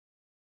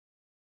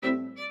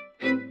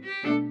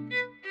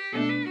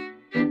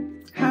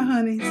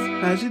honeys.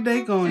 How's your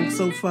day going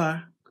so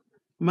far?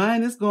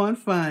 Mine is going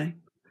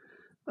fine.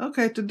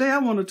 Okay, today I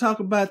want to talk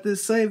about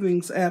this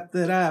savings app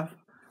that I've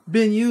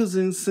been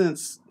using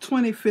since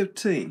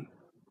 2015.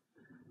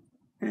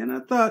 And I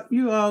thought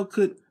you all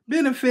could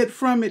benefit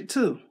from it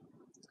too.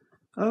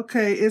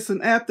 Okay, it's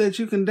an app that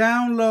you can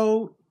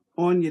download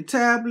on your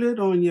tablet,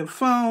 on your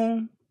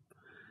phone,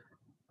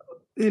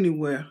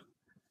 anywhere.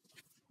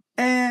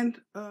 And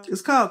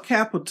it's called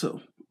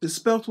QAPITAL. It's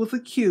spelled with a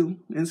Q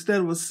instead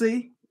of a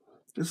C.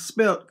 It's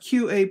spelled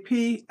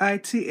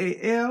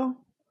QAPITAL.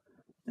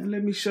 And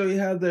let me show you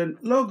how their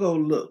logo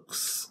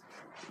looks.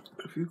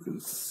 If you can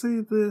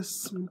see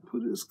this, let me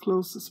put it as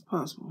close as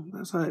possible.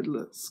 That's how it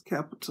looks,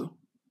 capital.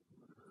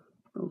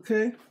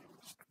 Okay?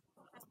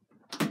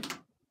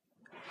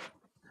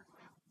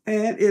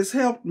 And it's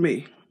helped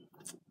me,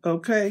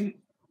 okay,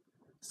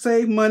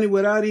 save money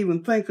without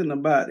even thinking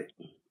about it.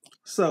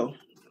 So,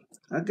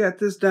 I got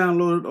this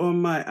downloaded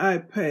on my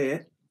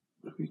iPad.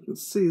 If you can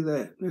see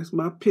that, there's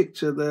my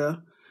picture there.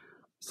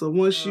 So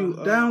once you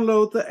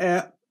download the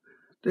app,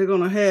 they're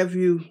going to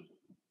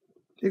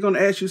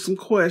ask you some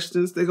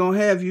questions. They're going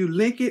to have you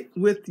link it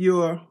with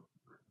your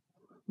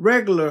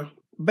regular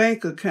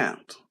bank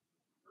account.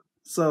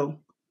 So,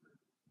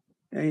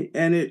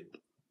 and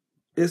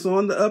it's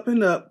on the up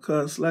and up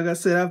because, like I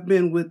said, I've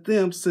been with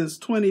them since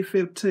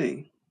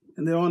 2015.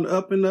 And they're on the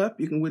up and up.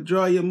 You can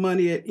withdraw your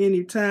money at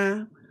any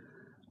time,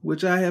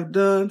 which I have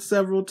done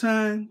several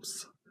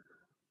times.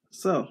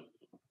 So,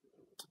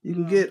 you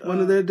can get one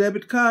of their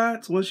debit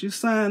cards once you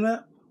sign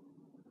up.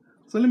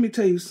 So let me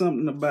tell you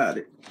something about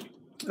it.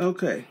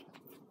 Okay.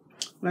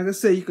 Like I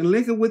said, you can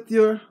link it with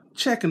your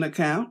checking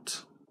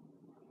account.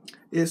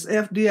 It's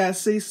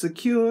FDIC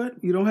secured.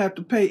 You don't have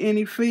to pay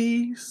any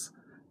fees.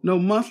 No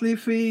monthly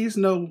fees,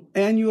 no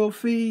annual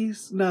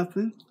fees,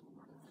 nothing.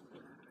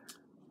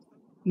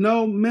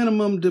 No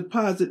minimum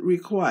deposit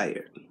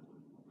required.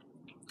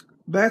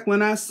 Back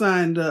when I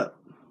signed up,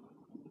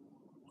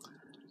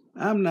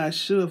 I'm not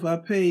sure if I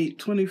paid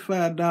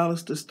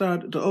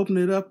 $25 to open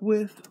it up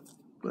with,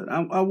 but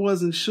I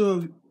wasn't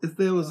sure if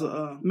there was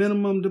a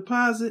minimum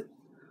deposit.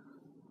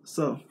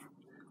 So,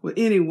 well,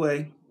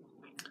 anyway,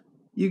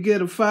 you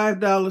get a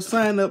 $5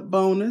 sign-up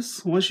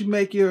bonus. Once you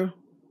make your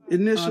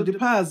initial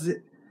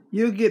deposit,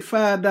 you'll get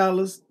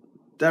 $5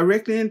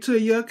 directly into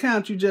your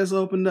account you just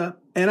opened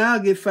up, and I'll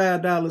get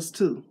 $5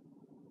 too.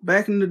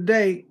 Back in the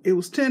day, it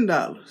was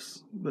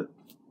 $10, but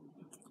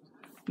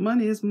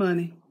money is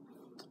money.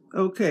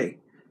 Okay,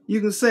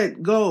 you can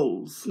set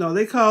goals. No,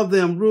 they call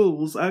them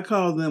rules. I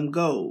call them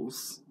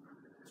goals.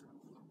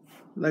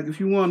 Like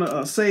if you want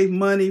to save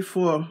money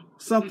for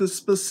something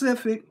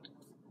specific,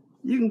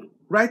 you can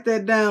write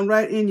that down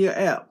right in your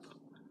app,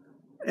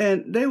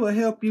 and they will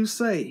help you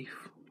save.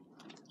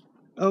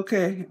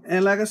 Okay,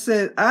 and like I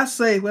said, I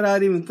save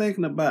without even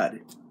thinking about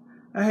it.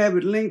 I have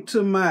it linked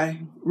to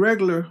my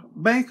regular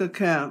bank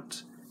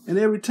account, and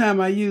every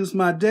time I use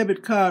my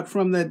debit card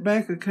from that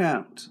bank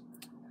account,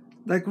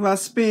 like if I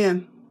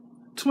spend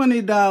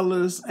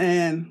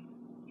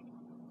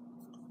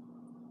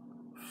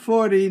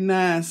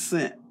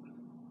 $20.49,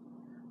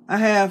 I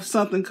have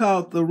something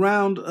called the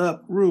round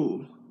up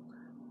rule.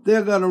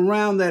 They're going to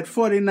round that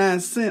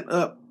 49 cents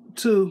up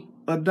to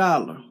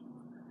 $1.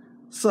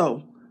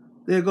 So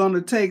they're going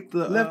to take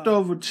the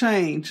leftover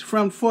change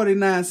from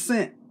 49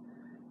 cents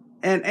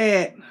and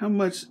add, how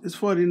much is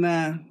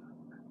 49?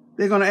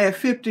 They're going to add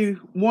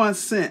 51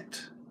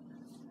 cents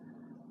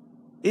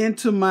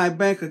into my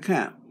bank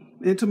account,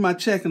 into my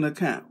checking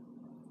account.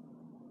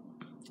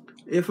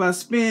 If I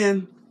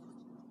spend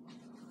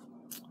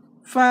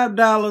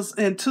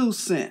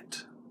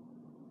 $5.02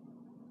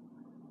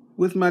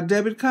 with my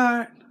debit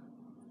card,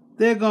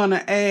 they're going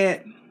to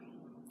add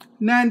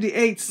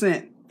 98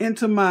 cents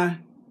into my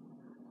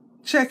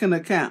checking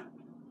account,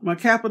 my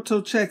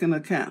Capital checking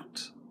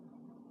account.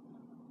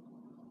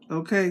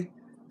 Okay,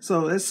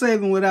 so it's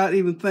saving without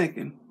even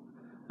thinking.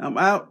 I'm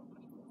out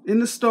in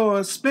the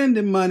store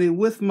spending money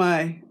with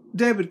my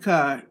debit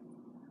card,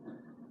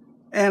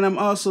 and I'm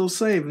also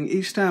saving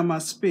each time I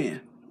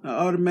spend. I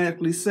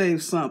automatically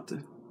save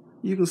something.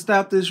 You can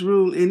stop this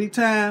rule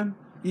anytime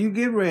you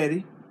get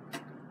ready,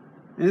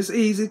 and it's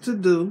easy to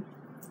do.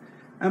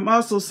 I'm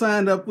also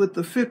signed up with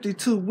the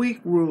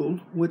 52-week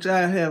rule, which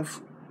I have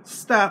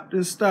stopped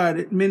and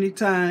started many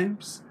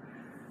times.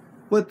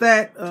 What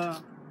that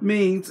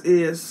means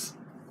is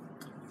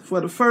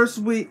for the first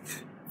week,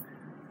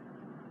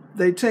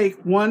 they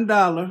take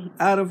 $1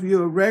 out of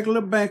your regular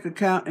bank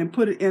account and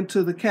put it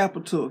into the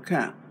Capital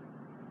account.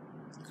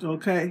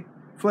 Okay?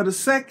 For the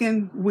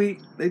second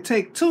week, they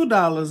take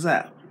 $2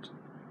 out,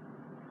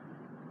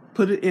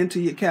 put it into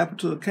your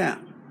Capital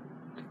account.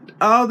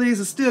 All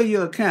these are still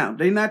your account.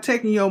 They're not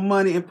taking your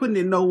money and putting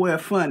it nowhere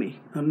funny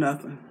or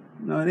nothing.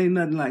 No, it ain't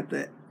nothing like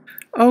that.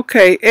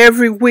 Okay,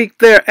 every week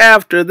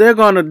thereafter, they're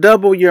going to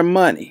double your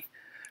money.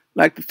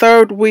 Like the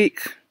third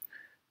week,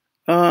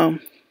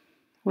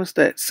 what's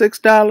that,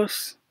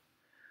 $6?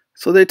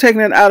 So they're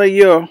taking it out of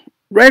your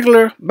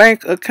regular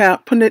bank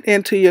account, putting it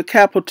into your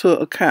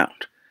Capital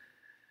account.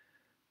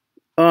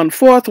 On the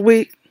fourth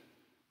week,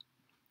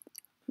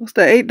 what's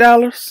that,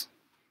 $8?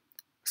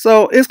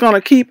 So it's going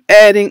to keep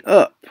adding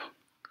up.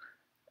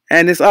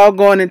 And it's all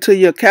going into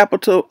your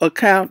capital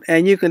account,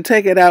 and you can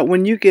take it out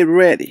when you get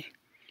ready,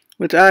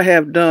 which I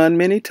have done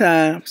many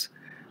times.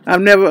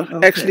 I've never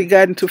actually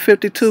gotten to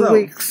 52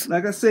 weeks.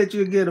 Like I said,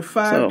 you'll get a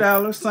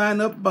 $5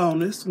 sign-up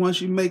bonus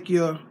once you make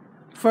your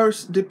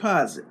first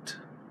deposit.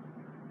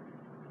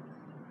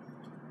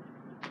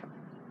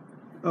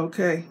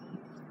 Okay.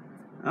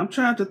 I'm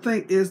trying to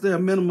think, is there a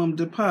minimum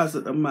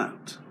deposit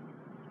amount?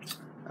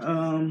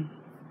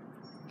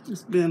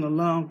 It's been a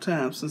long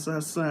time since I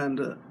signed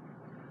up.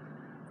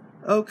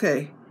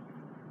 Okay.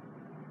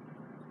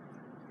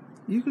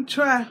 You can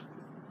try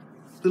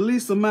the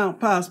least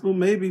amount possible.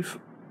 Maybe,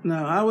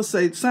 no, I would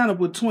say sign up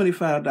with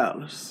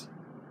 $25.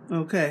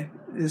 Okay.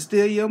 It's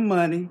still your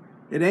money.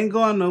 It ain't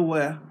going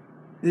nowhere.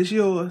 It's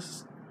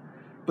yours.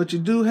 But you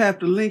do have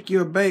to link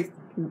your bank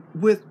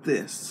with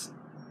this.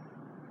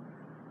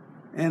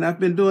 And I've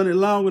been doing it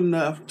long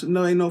enough to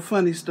know ain't no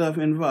funny stuff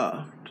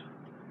involved.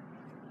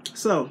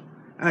 So,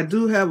 I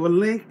do have a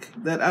link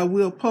that I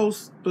will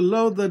post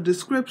below the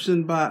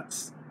description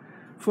box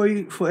for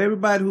you, for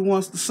everybody who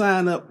wants to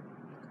sign up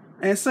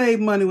and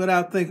save money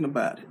without thinking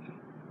about it.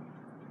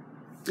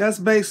 That's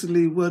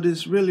basically what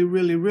it's really,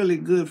 really, really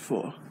good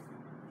for.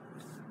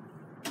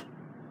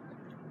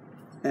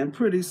 And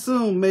pretty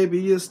soon, maybe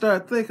you'll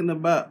start thinking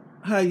about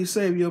how you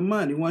save your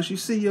money. Once you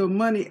see your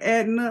money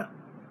adding up,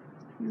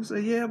 you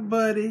say, yeah,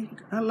 buddy,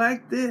 I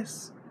like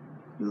this.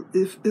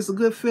 It's a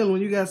good feeling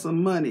when you got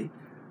some money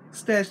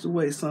stashed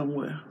away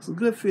somewhere. It's a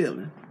good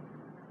feeling.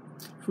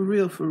 For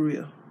real, for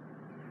real.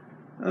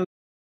 Okay.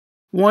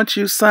 Once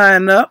you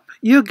sign up,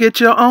 you'll get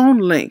your own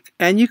link,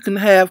 and you can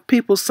have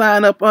people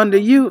sign up under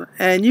you,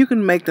 and you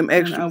can make them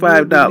extra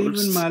 $5. I will be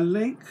leaving my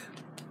link,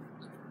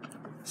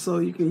 so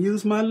you can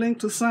use my link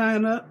to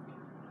sign up.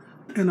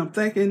 And I'm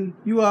thanking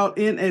you all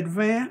in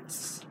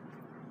advance.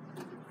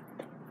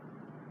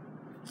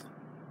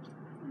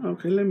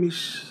 Okay, let me,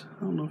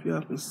 I don't know if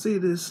y'all can see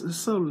this. It's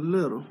so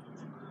little.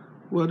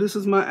 Well, this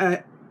is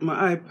my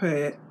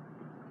iPad.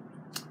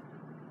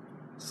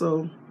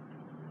 So,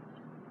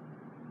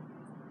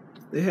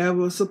 they have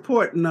a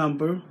support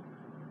number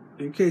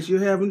in case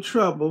you're having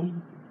trouble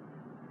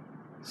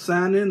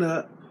signing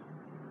up.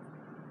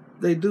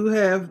 They do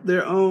have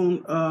their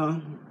own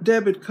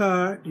debit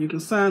card you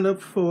can sign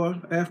up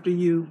for after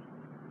you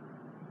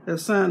have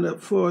signed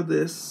up for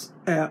this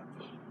app.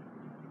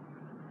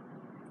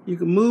 You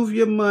can move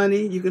your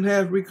money. You can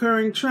have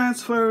recurring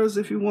transfers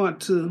if you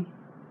want to.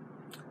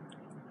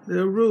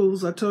 There are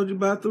rules. I told you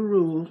about the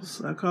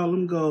rules. I call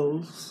them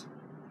goals.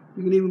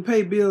 You can even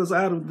pay bills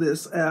out of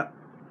this app.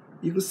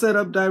 You can set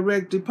up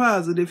direct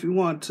deposit if you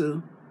want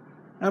to.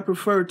 I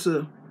prefer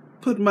to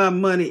put my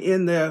money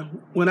in there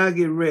when I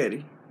get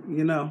ready.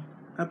 You know,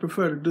 I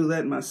prefer to do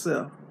that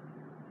myself.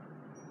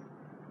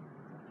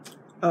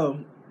 Oh,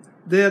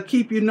 they'll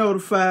keep you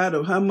notified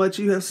of how much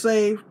you have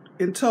saved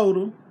in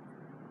total.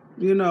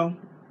 You know,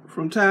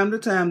 from time to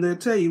time, they'll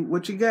tell you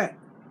what you got.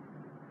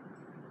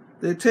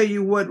 They'll tell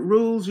you what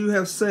rules you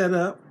have set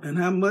up and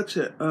how much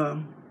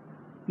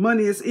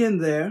money is in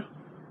there.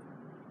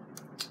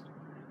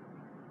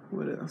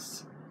 What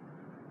else?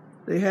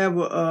 They have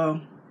a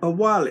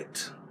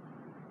wallet.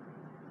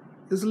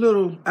 There's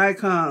little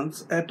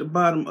icons at the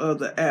bottom of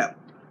the app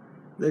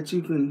that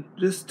you can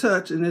just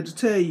touch, and it'll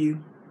tell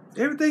you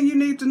everything you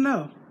need to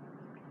know.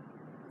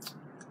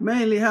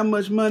 Mainly how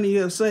much money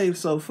you have saved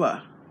so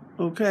far.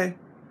 Okay?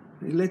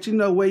 They let you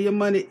know where your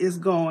money is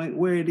going,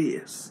 where it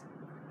is.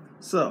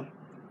 So,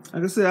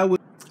 like I said,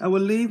 I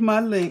will leave my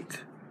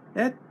link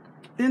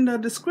in the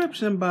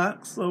description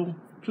box, so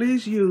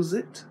please use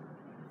it.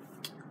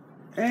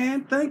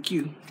 And thank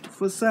you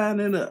for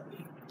signing up.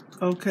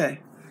 Okay.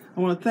 I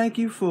want to thank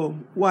you for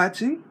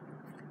watching.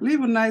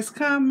 Leave a nice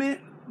comment.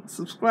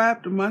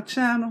 Subscribe to my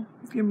channel.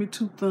 Give me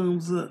 2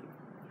 thumbs up.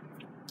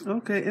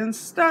 Okay, and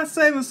start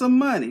saving some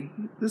money.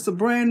 This is a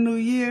brand new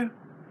year.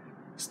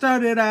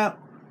 Start it out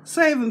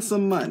saving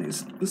some money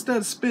instead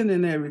of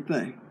spending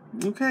everything.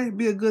 Okay,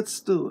 be a good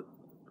steward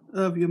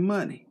of your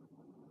money.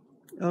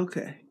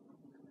 Okay.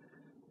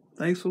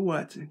 Thanks for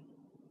watching.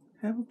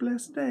 Have a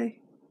blessed day.